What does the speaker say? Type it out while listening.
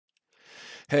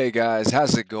Hey guys,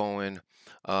 how's it going?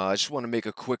 I just want to make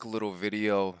a quick little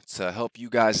video to help you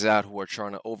guys out who are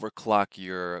trying to overclock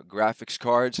your graphics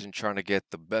cards and trying to get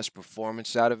the best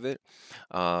performance out of it.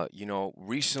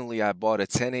 Recently I bought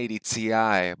a 1080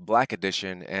 Ti Black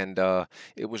Edition and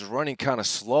it was running kind of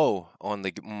slow on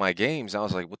my games. I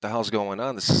was like, what the hell's going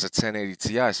on? This is a 1080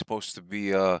 Ti, it's supposed to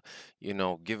be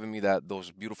giving me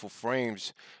those beautiful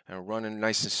frames and running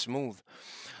nice and smooth.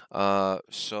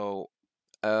 So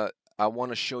uh, I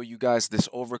want to show you guys this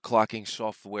overclocking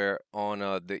software on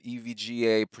the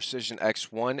EVGA Precision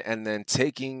X1, and then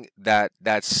taking that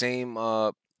same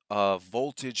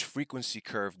voltage frequency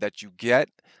curve that you get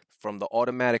from the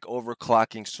automatic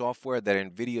overclocking software that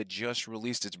NVIDIA just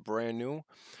released. It's brand new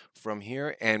from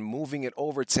here, and moving it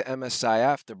over to MSI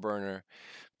Afterburner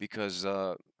because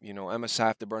MSI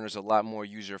Afterburner is a lot more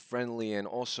user friendly, and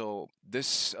also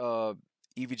this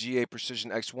EVGA Precision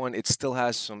X1, it still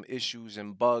has some issues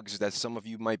and bugs that some of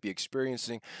you might be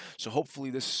experiencing. So hopefully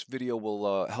this video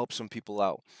will help some people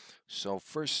out. So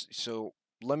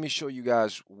let me show you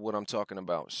guys what I'm talking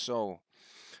about. So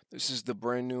this is the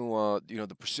brand new,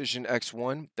 the Precision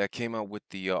X1 that came out with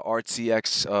the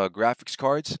RTX graphics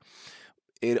cards.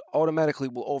 It automatically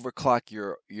will overclock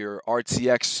your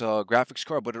RTX graphics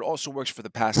card, but it also works for the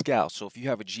Pascal. So if you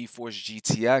have a GeForce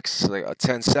GTX, like a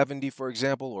 1070, for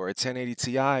example, or a 1080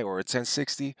 Ti or a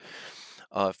 1060,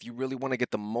 if you really want to get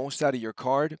the most out of your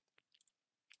card,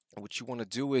 what you want to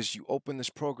do is you open this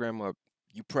program up,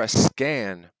 you press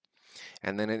scan,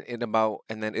 and then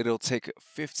it'll take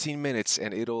 15 minutes,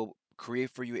 and it'll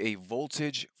create for you a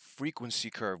voltage frequency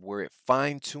curve where it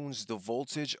fine tunes the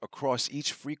voltage across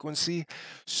each frequency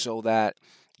so that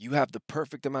you have the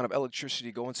perfect amount of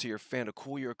electricity go into your fan to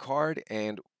cool your card,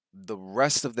 and the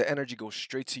rest of the energy goes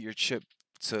straight to your chip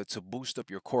to boost up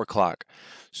your core clock.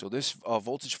 So this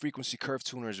voltage frequency curve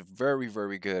tuner is very,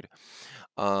 very good.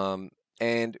 um,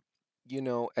 and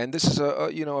and this is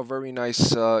a very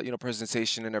nice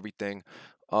presentation and everything.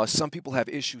 Some people have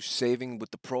issues saving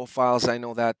with the profiles. I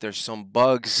know that there's some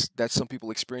bugs that some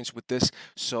people experience with this.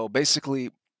 So basically,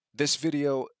 this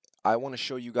video, I want to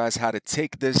show you guys how to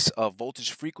take this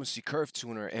voltage frequency curve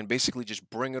tuner and basically just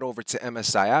bring it over to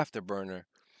MSI Afterburner,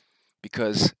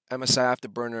 because MSI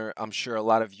Afterburner, I'm sure a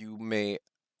lot of you may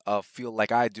feel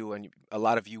like I do, and a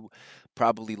lot of you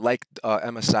probably like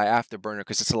MSI Afterburner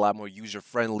because it's a lot more user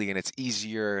friendly and it's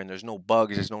easier and there's no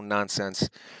bugs, there's no nonsense.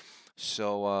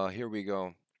 So here we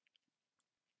go.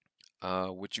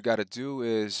 What you got to do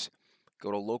is go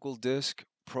to local disk,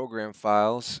 program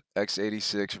files,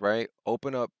 x86, right?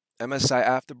 Open up MSI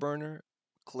Afterburner,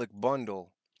 click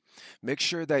bundle. Make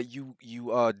sure that you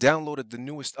downloaded the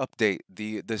newest update,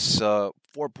 this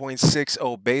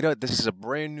 4.60 beta. This is a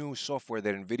brand new software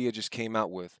that NVIDIA just came out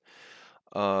with.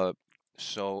 Uh,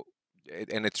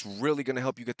 and it's really going to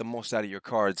help you get the most out of your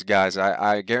cards, guys.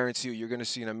 I guarantee you're going to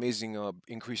see an amazing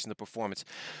increase in the performance.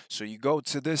 So you go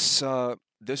to this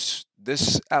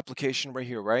application right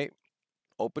here, right?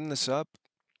 Open this up,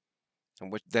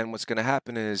 and then what's going to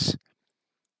happen is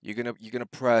you're gonna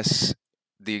press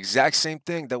the exact same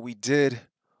thing that we did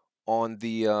on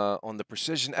the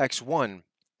Precision X1,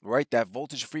 right? That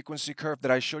voltage frequency curve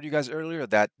that I showed you guys earlier,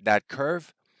 that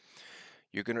curve,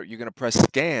 you're gonna press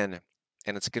scan,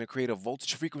 and it's gonna create a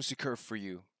voltage frequency curve for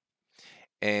you.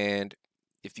 And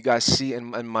if you guys see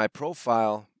in my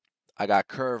profile, I got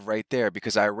curve right there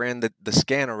because I ran the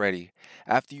scan already.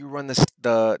 After you run the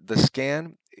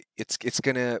scan, it's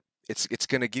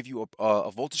gonna give you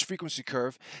a voltage frequency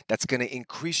curve that's gonna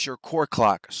increase your core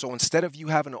clock. So instead of you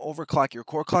having to overclock your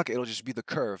core clock, it'll just be the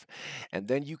curve, and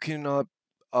then you can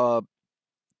uh,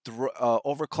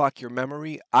 overclock your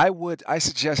memory. I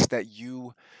suggest that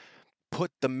you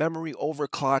put the memory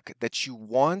overclock that you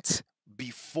want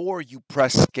before you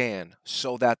press scan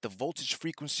so that the voltage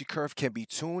frequency curve can be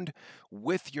tuned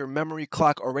with your memory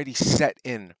clock already set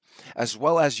in, as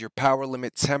well as your power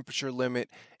limit, temperature limit,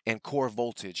 and core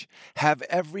voltage. Have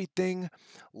everything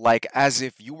like as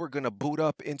if you were going to boot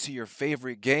up into your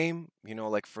favorite game.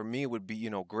 Like for me, it would be,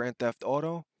 Grand Theft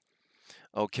Auto.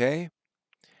 Okay,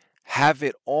 have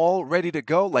it all ready to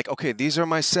go. Like, okay, these are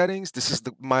my settings. This is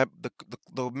the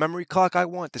memory clock I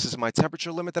want. This is my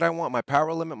temperature limit that I want, my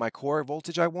power limit, my core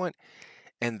voltage I want,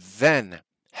 and then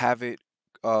have it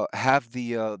have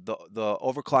the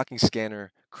overclocking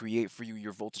scanner create for you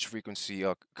your voltage frequency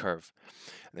curve.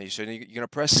 And then you're gonna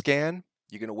press scan.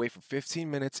 You're gonna wait for 15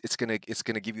 minutes. It's gonna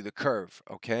give you the curve,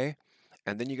 okay?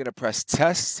 And then you're gonna press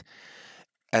test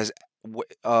as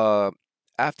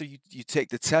after you take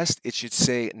the test, it should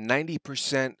say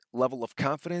 90% level of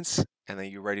confidence, and then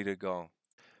you're ready to go.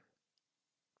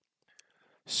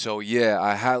 So yeah,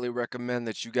 I highly recommend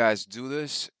that you guys do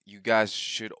this. You guys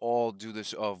should all do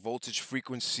this voltage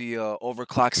frequency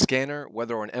overclock scanner,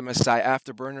 whether on MSI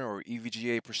Afterburner or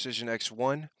EVGA Precision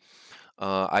X1.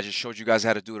 I just showed you guys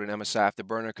how to do it in MSI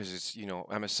Afterburner because it's,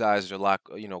 MSIs are a lot,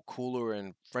 cooler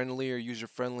and friendlier, user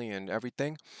friendly and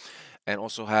everything. And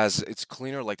also it's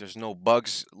cleaner, like there's no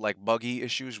bugs, like buggy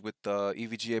issues with the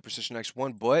EVGA Precision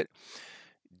X1. But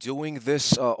doing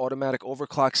this automatic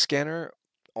overclock scanner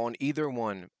on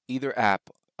either app,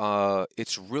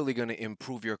 it's really going to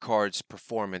improve your card's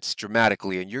performance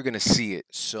dramatically, and you're going to see it.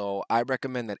 So I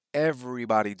recommend that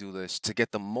everybody do this to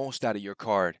get the most out of your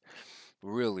card.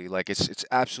 Really, like it's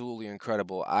absolutely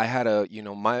incredible. I had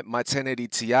my 1080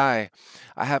 Ti. I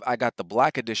got the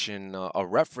black edition, a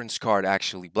reference card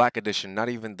actually, black edition, not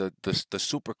even the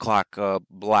super clock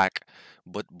black,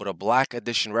 but a black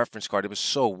edition reference card. It was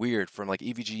so weird from like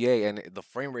EVGA, and the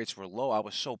frame rates were low. I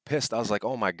was so pissed. I was like,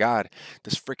 oh my God,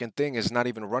 this freaking thing is not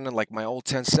even running like my old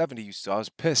 1070 used to. I was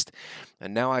pissed,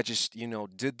 and now I just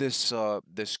did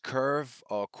this curve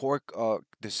core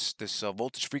this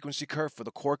voltage frequency curve for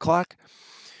the core clock.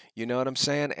 You know what I'm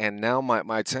saying? And now my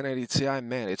 1080 Ti,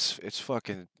 man, it's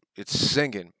fucking it's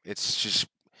singing. It's just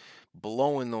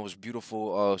blowing those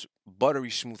beautiful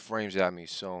buttery smooth frames at me.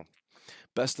 So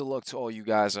best of luck to all you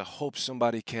guys. I hope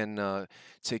somebody can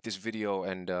take this video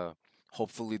and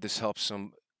hopefully this helps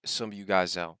some of you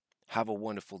guys out. Have a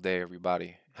wonderful day,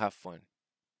 everybody. Have fun.